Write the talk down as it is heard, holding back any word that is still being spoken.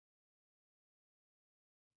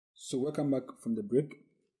So welcome back from the break.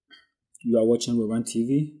 You are watching KROK1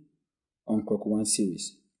 TV on KROK1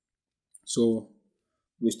 series. So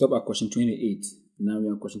we stopped at question 28. Now we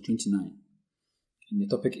are on question 29. And the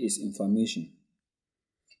topic is inflammation.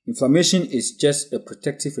 Inflammation is just a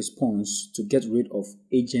protective response to get rid of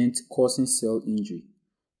agents causing cell injury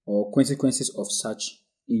or consequences of such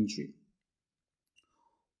injury.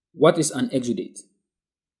 What is an exudate?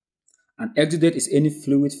 An exudate is any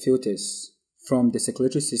fluid filters from the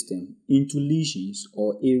circulatory system into lesions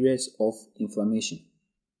or areas of inflammation.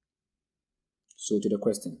 So to the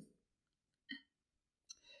question.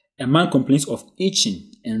 A man complains of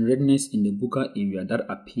itching and redness in the buccal area that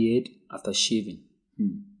appeared after shaving.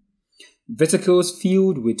 Vesicles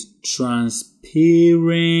filled with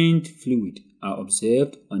transparent fluid are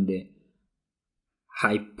observed on the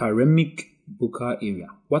hyperemic buccal area.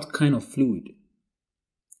 What kind of fluid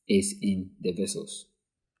is in the vessels?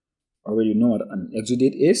 Already know what an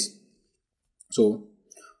exudate is. So,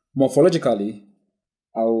 morphologically,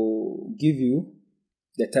 I'll give you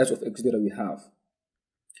the types of exudate that we have.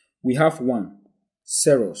 We have one,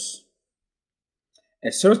 serous.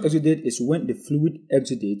 A serous exudate is when the fluid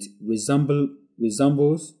exudate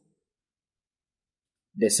resembles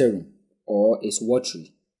the serum, or is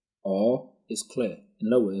watery, or is clear.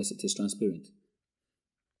 In other words, it is transparent.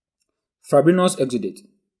 Fibrinous exudate.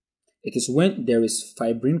 It is when there is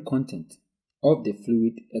fibrin content of the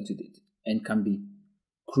fluid exudate and can be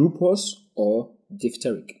crupous or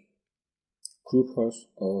diphtheric. Crupous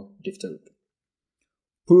or diphtheric.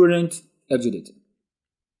 Purulent exudate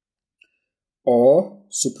or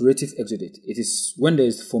suppurative exudate. It is when there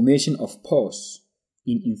is formation of pus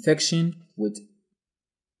in infection with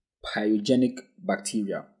pyogenic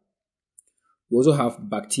bacteria. We also have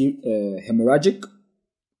hemorrhagic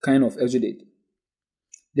kind of exudate.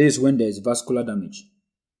 This is when there is vascular damage.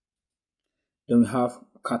 Then we have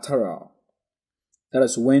catarrhal. That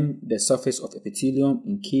is when the surface of epithelium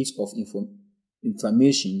in case of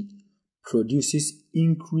inflammation produces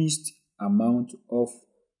increased amount of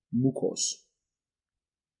mucus.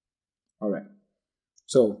 Alright.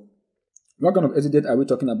 So, what kind of exudate are we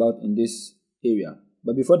talking about in this area?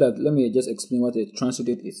 But before that, let me just explain what a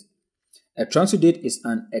transudate is. A transudate is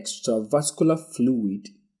an extravascular fluid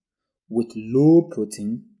with low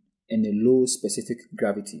protein and a low specific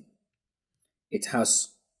gravity. It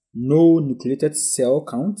has no nucleated cell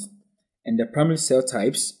count, and the primary cell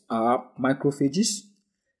types are macrophages,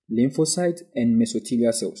 lymphocytes, and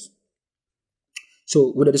mesothelial cells.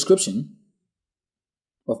 So, with a description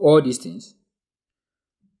of all these things,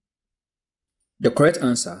 the correct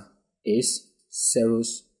answer is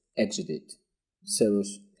serous exudate.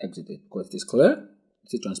 Serous exudate, because it is clear,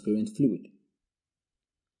 it's a transparent fluid.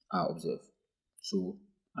 Are observed. So,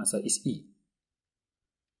 answer is E.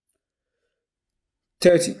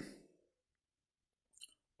 30.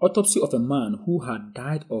 Autopsy of a man who had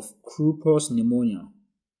died of crupus pneumonia,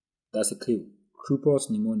 that's a clue, crupus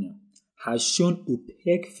pneumonia, has shown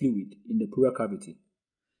opaque fluid in the pleural cavity.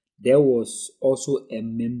 There was also a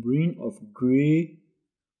membrane of gray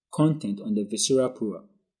content on the visceral pleura.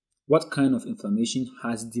 What kind of inflammation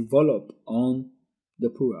has developed on the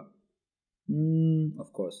pleura?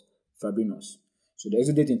 Of course, fibrinous. So the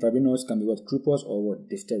exudate in fibrinous can be what? Crupus or what?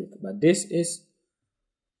 Diphtheric. But this is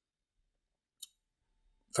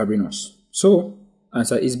fibrinous. So,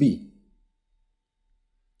 answer is B.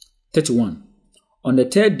 31. On the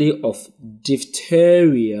third day of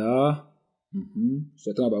diphtheria,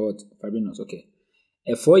 so talking about what? Fibrinous, okay.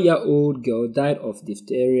 A 4-year-old girl died of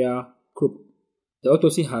diphtheria croup. The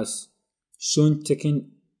autopsy has shown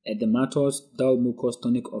taken edematous dull mucous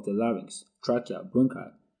tonic of the larynx, trachea,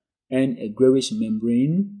 bronchi, and a grayish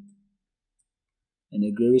membrane,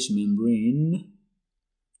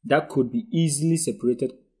 that could be easily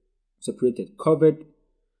separated, covered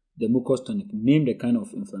the mucous tonic. Name the kind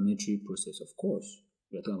of inflammatory process. Of course,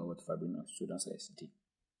 we are talking about fibrinous, so that's D.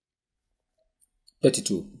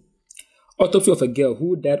 32. Autopsy of a girl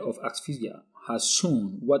who died of asphyxia has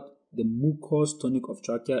shown what the mucous tonic of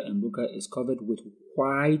trachea and bronchi is covered with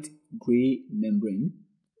white-gray membrane,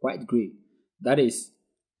 white-gray, that is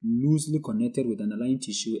loosely connected with underlying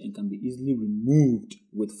tissue and can be easily removed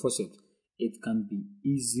with forceps. It can be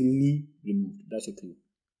easily removed. That's a clue.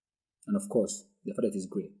 And of course, the fact that it is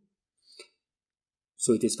gray.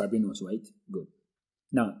 So it is fibrinous, right? Good.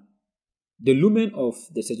 Now, the lumen of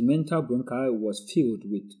the segmental bronchi was filled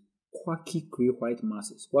with quirky gray-white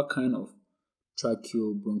masses. What kind of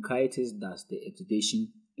tracheobronchitis does the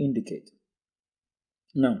exudation indicate?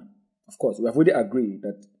 Now, of course, we have already agreed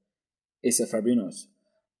that it's a fibrinous.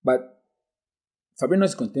 But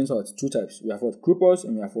fibrinous contains what? Two types. We have what? Crupus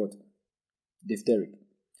and we have what? Diphtheric.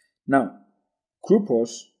 Now, KROK1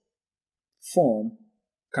 form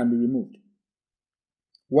can be removed,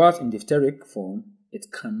 whilst in diphtheric form, it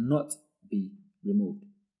cannot be removed.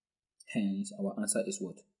 Hence, our answer is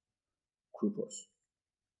what? KROK1.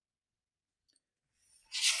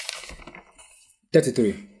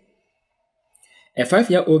 33. A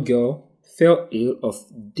 5-year-old girl fell ill of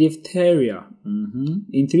diphtheria.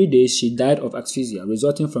 In 3 days, she died of asphyxia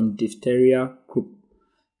resulting from diphtheria croup.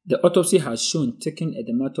 The autopsy has shown thickened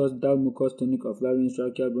edematous dull mucous tonic of larynx,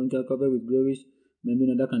 trachea, bronchial covered with grayish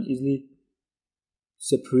membrane that can easily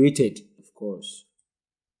separated, of course.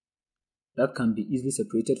 That can be easily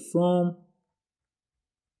separated from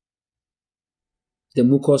the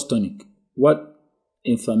mucous tonic. What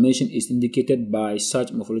inflammation is indicated by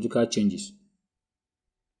such morphological changes?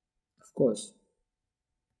 Of course.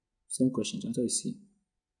 Same question. Answer is C.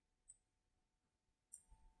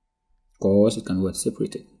 Because it can be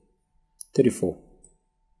separated. 34.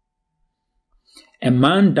 A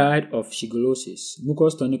man died of shigellosis.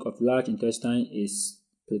 Mucous tonic of large intestine is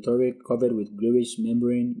plethoric, covered with gray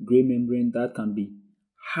membrane that can be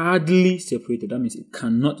hardly separated. That means it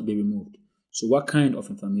cannot be removed. So what kind of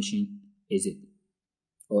inflammation is it?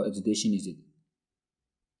 Or exudation is it?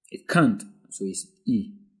 It can't. So it's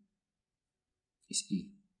E. It's E.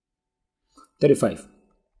 35.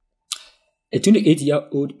 A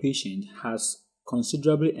 28-year-old patient has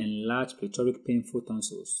considerably enlarged plethoric painful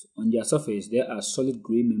tonsils. On their surface, there are solid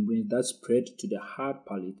gray membranes that spread to the hard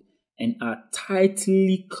palate and are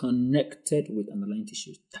tightly connected with underlying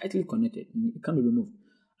tissues. Tightly connected. It can't be removed.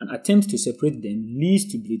 An attempt to separate them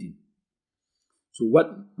leads to bleeding. So what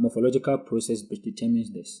morphological process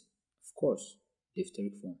determines this? Of course,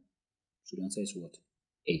 diphtheric form. So the answer is what?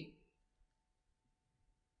 A.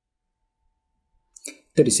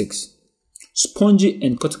 36. Spongy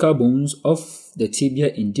and cortical bones of the tibia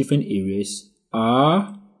in different areas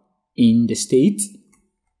are in the state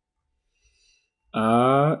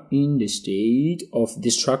of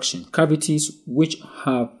destruction. Cavities which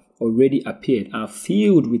have already appeared are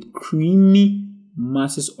filled with creamy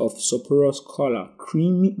masses of soporous color.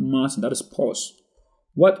 Creamy mass, that is pus.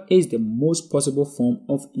 What is the most possible form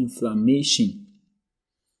of inflammation?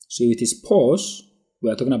 So if it is pus,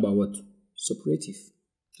 we are talking about what? Suppurative.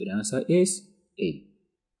 So the answer is A.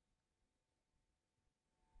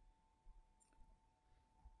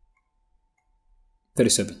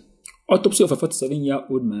 37. Autopsy of a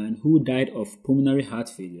 47-year-old man who died of pulmonary heart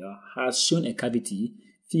failure has shown a cavity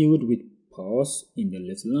filled with pus in the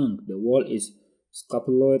left lung. The wall is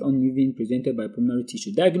scapuloid, uneven, presented by pulmonary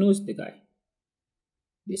tissue. Diagnose the guy.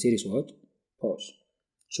 They say it's what? Pus.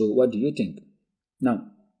 So what do you think? Now,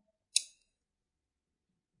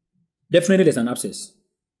 definitely there's an abscess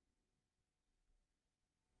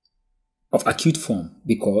of acute form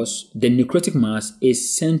because the necrotic mass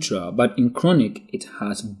is central, but in chronic it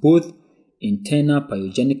has both internal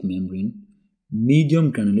pyogenic membrane,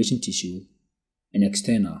 medium granulation tissue, and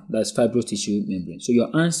external, that's fibrous tissue membrane. So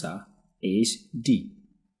your answer is D.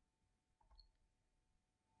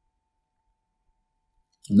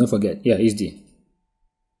 And don't forget, it's D.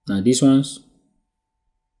 Now these ones,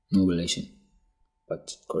 no relation,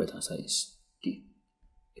 but correct answer is D.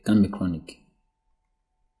 It can be chronic.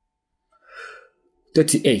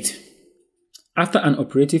 38. After an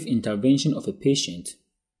operative intervention of a patient,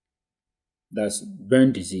 that's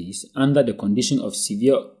burn disease, under the condition of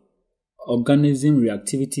severe organism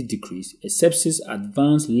reactivity decrease, a sepsis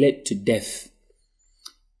advance led to death.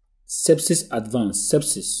 Sepsis advance,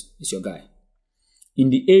 sepsis is your guy. In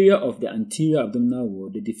the area of the anterior abdominal wall,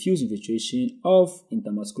 the diffuse infiltration of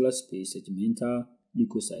intermuscular space, segmental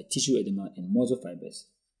leukocyte, tissue edema, and muscle fibers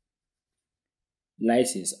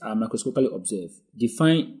lysis are microscopically observed.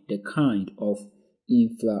 Define the kind of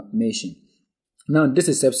inflammation. Now, this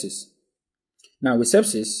is sepsis. Now, with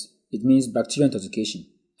sepsis, it means bacterial intoxication.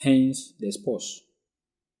 Hence, there's pus.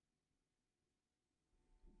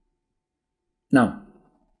 Now,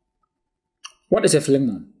 what is a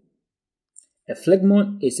phlegmon? A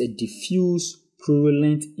phlegmon is a diffuse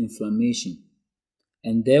purulent inflammation,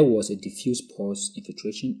 and there was a diffuse pus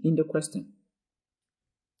infiltration in the question.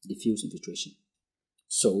 Diffuse infiltration.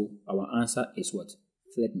 So, our answer is what?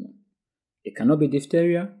 Phlegmon. It cannot be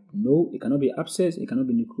diphtheria. No, it cannot be abscess. It cannot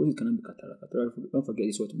be necrosis. It cannot be cataract. Don't forget,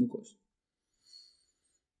 it's what? Mucus.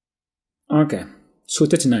 Okay. So,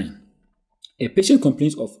 39. A patient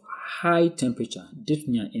complains of high temperature,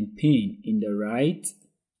 dyspnea, and pain in the right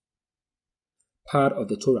part of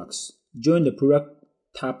the thorax. During the pleural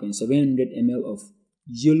tapping, 700 ml of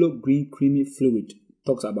yellow-green creamy fluid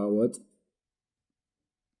talks about what?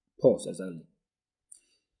 Pus, exactly.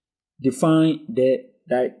 Define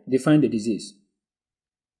the disease.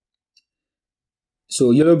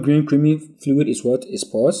 So yellow-green creamy fluid is what? Is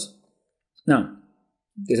pus. Now,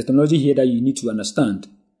 there's a terminology here that you need to understand.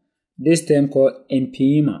 This term called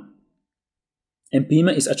empyema.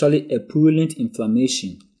 Empyema is actually a purulent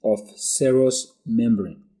inflammation of serous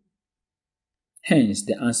membrane. Hence,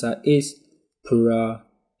 the answer is pleural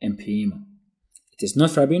empyema. It is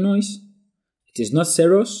not fibrinosis, it is not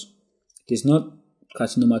serous, it is not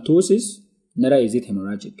carcinomatosis, neither is it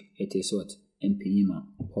hemorrhagic. It is what? Empyema,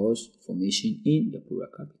 pus formation in the pleural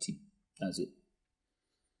cavity. That's it.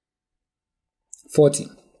 40.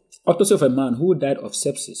 Autopsy of a man who died of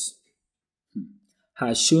sepsis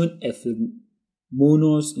has shown a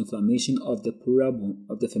phlemonomous inflammation of the pleural bone,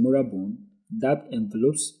 of the femoral bone that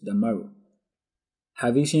envelopes the marrow,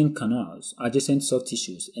 Havian canals, adjacent soft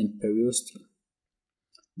tissues, and periosteum.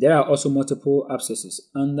 There are also multiple abscesses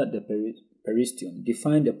under the periosteum.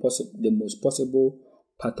 Define the most possible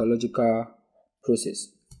pathological process.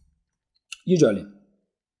 Usually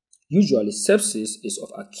sepsis is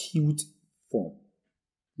of acute form.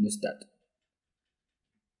 Note that.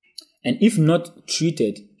 And if not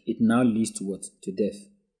treated, it now leads to what? To death.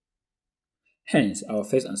 Hence, our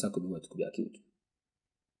first answer could be what? Could be acute.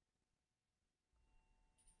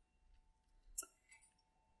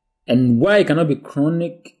 And why it cannot be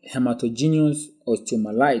chronic hematogenous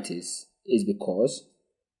osteomyelitis is because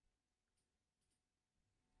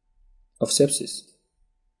of sepsis.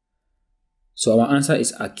 So our answer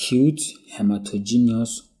is acute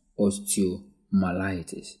hematogenous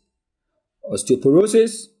osteomyelitis.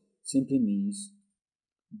 Osteoporosis simply means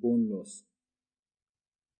bone loss,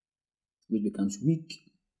 which becomes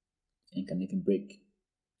weak and can even break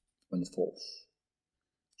when it falls.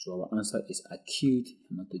 So our answer is acute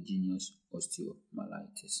hematogenous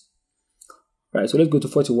osteomyelitis. Right, so let's go to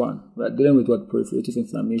 41. We're dealing with what? Proliferative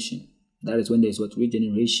inflammation. That is when there's what?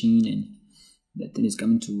 Regeneration and the thing is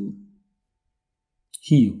coming to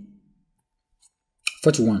heal.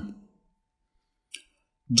 41.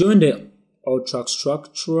 During the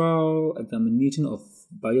ultrastructural examination of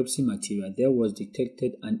biopsy material, there was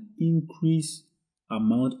detected an increased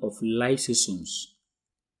amount of lysosomes.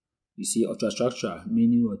 You see, ultrastructure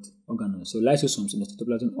meaning what? Organelles. So lysosomes in the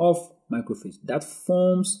cytoplasm of macrophage that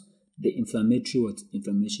forms the inflammatory what?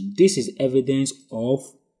 Inflammation. This is evidence of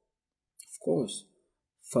course,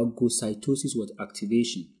 phagocytosis what?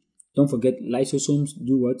 Activation. Don't forget, lysosomes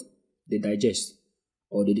do what? They digest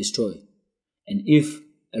or they destroy. And if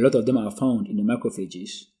a lot of them are found in the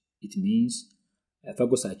macrophages, it means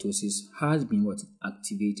phagocytosis has been what?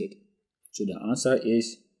 Activated. So the answer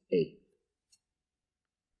is A.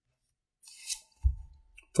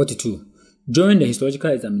 42. During the histological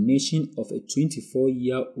examination of a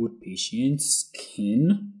 24-year-old patient's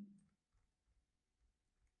skin,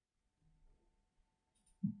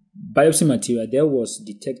 biopsy material, there was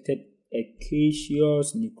detected a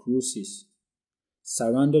caseous necrosis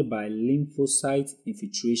surrounded by lymphocyte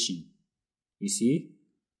infiltration. You see,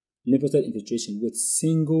 lymphocyte infiltration with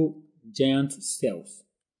single giant cells,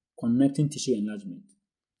 connecting tissue enlargement,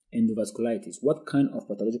 endovasculitis. What kind of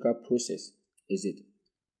pathological process is it?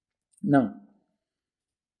 Now,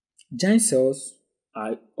 giant cells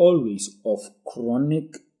are always of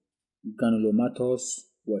chronic granulomatous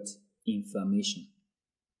what? Inflammation.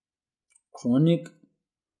 Chronic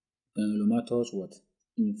granulomatous what?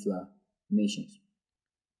 Inflammations.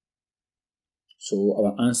 So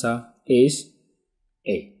our answer is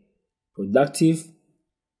A. Productive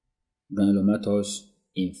granulomatous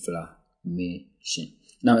inflammation.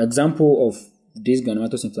 Now, example of this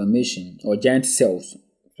granulomatous inflammation or giant cells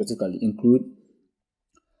specifically include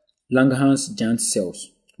Langerhans giant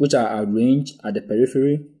cells, which are arranged at the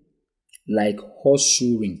periphery like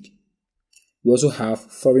horseshoe ring. We also have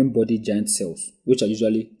foreign body giant cells, which are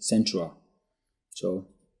usually central. So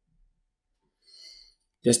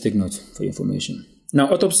just take note for your information. Now,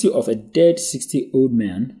 autopsy of a dead 60-year-old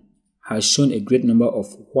man has shown a great number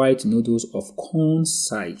of white nodules of corn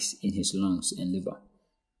size in his lungs and liver.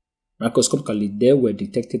 Microscopically, there were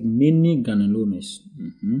detected many granulomas,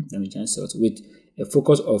 giant cells, with a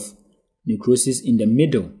focus of necrosis in the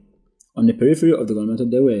middle. On the periphery of the granuloma,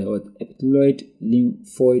 there were epithelioid,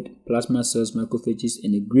 lymphoid, plasma cells, macrophages,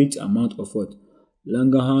 and a great amount of what?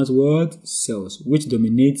 Langerhans cells, which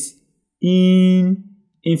dominates in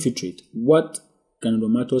infiltrate. What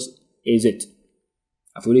granulomatous is it?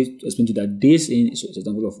 I've already explained to you that this is an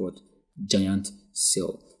example of what? Giant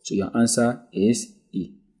cell. So your answer is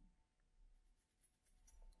E.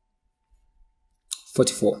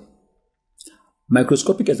 44.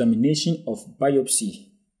 Microscopic examination of biopsy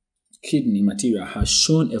kidney material has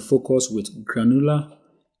shown a focus with granular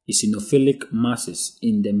eosinophilic masses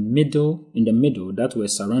in the middle that were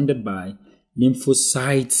surrounded by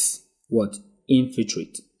lymphocytes, what?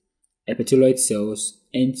 Infiltrate, epithelioid cells,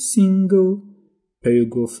 and single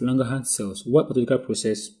perigraph Langerhans cells. What pathological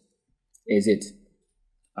process is it?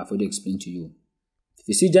 I've already explained to you. If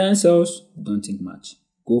you see giant cells, don't think much.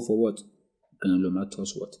 Go for what?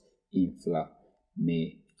 Granulomatous what?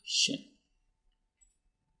 Inflammation.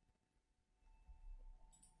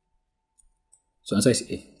 So answer is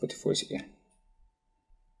A. 44 is A.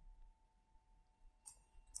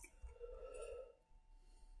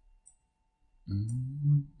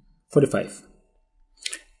 Mm-hmm. 45.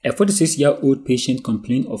 A 46-year-old patient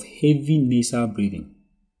complained of heavy nasal breathing.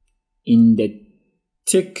 In the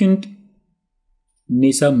thickened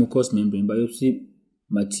nasal mucous membrane, biopsy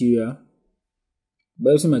material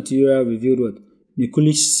revealed what?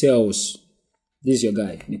 Nucleus cells. This is your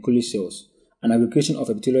guy, nucleus cells. An aggregation of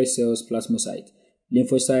epithelial cells, plasmocyte,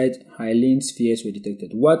 lymphocyte, hyaline spheres were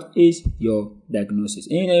detected. What is your diagnosis?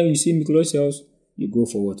 Anytime you see nucleus cells, you go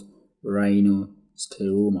for what?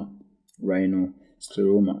 Rhinoscleroma.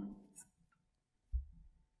 Rhinoscleroma.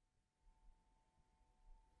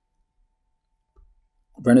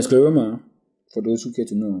 Rhinoscleroma, for those who care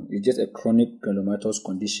to know, is just a chronic granulomatous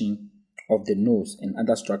condition of the nose and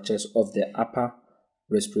other structures of the upper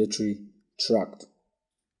respiratory tract.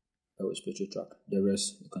 The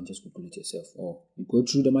rest, you can just Google it yourself, or you go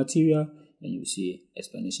through the material and you see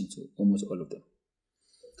explanation to almost all of them.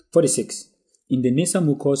 46. In the nasal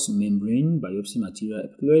mucous membrane, biopsy material,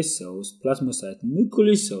 epithelial cells, plasmocyte,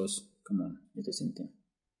 nucleus cells. Come on, it's the same thing.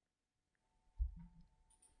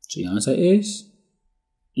 So your answer is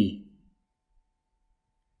E.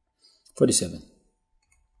 47.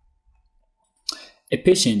 A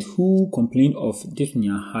patient who complained of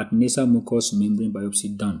dyspnea had nasal mucous membrane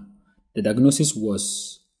biopsy done. The diagnosis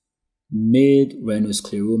was made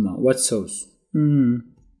rhinoscleroma. What cells?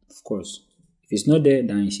 Of course. If it's not there,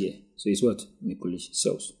 then it's here. So it's what? Nucleus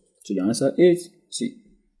cells. So the answer is C.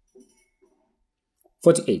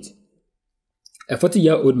 48. A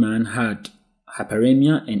 40-year-old man had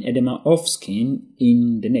hyperemia and edema of skin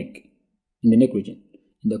in the neck region.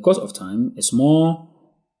 In the course of time, a small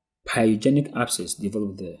pyogenic abscess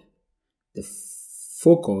developed there. The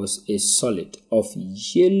focus is solid of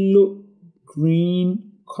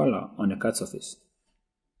yellow-green color on the cut surface.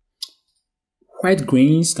 White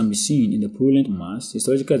grains can be seen in the purulent mass.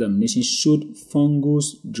 Histological examination showed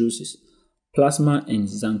fungus juices, plasma and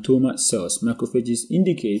xanthoma cells. Macrophages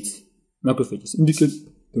indicate the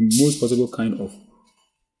most possible kind of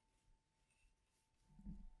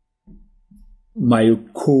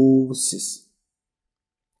mycosis.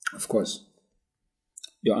 Of course,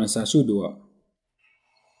 your answer should be what?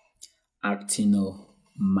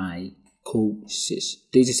 Actinomycosis.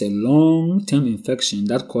 This is a long-term infection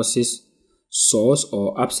that causes sores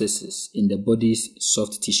or abscesses in the body's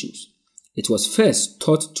soft tissues. It was first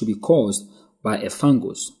thought to be caused by a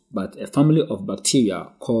fungus, but a family of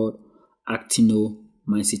bacteria called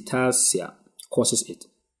Actinomycetaceae causes it.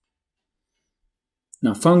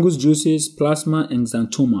 Now, fungus juices, plasma, and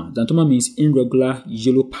xanthoma. Xanthoma means irregular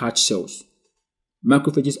yellow patch cells.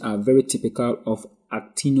 Macrophages are very typical of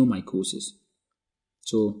actinomycosis.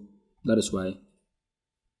 So, that is why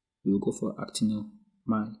we will go for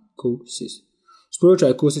actinomycosis.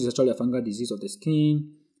 Sporotrichosis is actually a fungal disease of the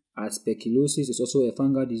skin. Aspergillosis is also a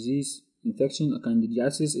fungal disease infection.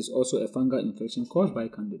 Candidiasis is also a fungal infection caused by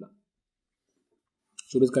Candida.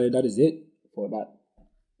 So basically, that is it for that.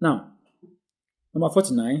 Now, number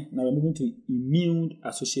 49. Now we're moving to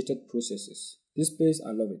immune-associated processes. This place,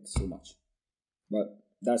 I love it so much. But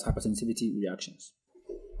that's hypersensitivity reactions.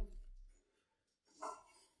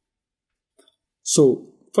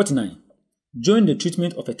 So, 49. During the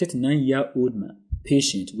treatment of a 39-year-old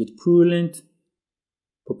patient with purulent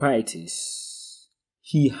papillitis,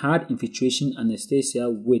 he had infiltration anesthesia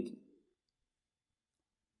with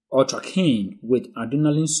ultracaine with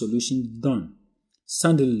adrenaline solution done.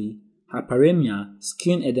 Suddenly, hyperemia,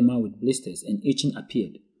 skin edema with blisters, and itching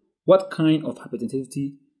appeared. What kind of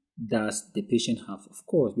hypersensitivity does the patient have? Of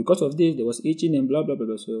course, because of this, there was itching and blah, blah, blah,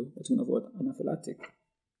 blah. So, that's kind of what? Anaphylactic.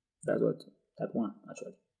 That's what? That one,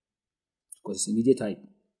 actually. Because it's immediate type.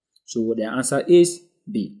 So, the answer is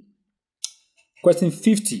B. Question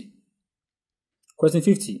 50. Question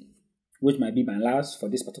 50, which might be my last for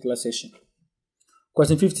this particular session.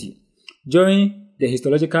 Question 50. During the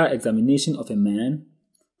histological examination of a man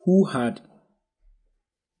who had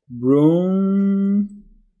bronchial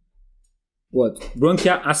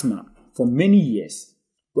asthma for many years,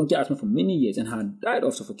 and had died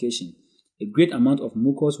of suffocation, a great amount of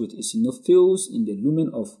mucus with eosinophils in the lumen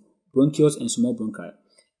of bronchioles and small bronchi,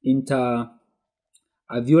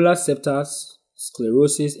 interalveolar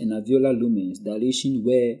sclerosis and alveolar lumens dilation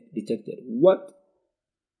were detected. What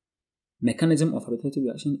mechanism of hypertensive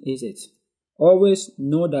reaction is it? Always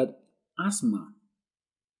know that asthma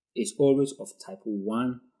is always of type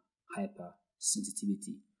 1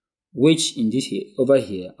 hypersensitivity, which in this here, over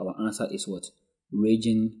here, our answer is what?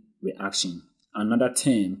 Raging reaction. Another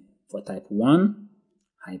term for type 1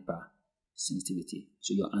 hypersensitivity.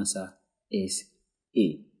 So your answer is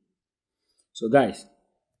A. So guys,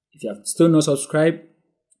 if you have still not subscribed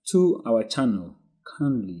to our channel,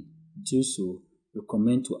 kindly do so.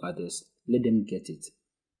 Recommend to others. Let them get it.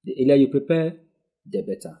 The earlier you prepare, the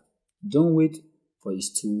better. Don't wait for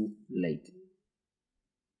it's too late.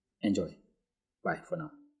 Enjoy. Bye for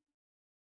now.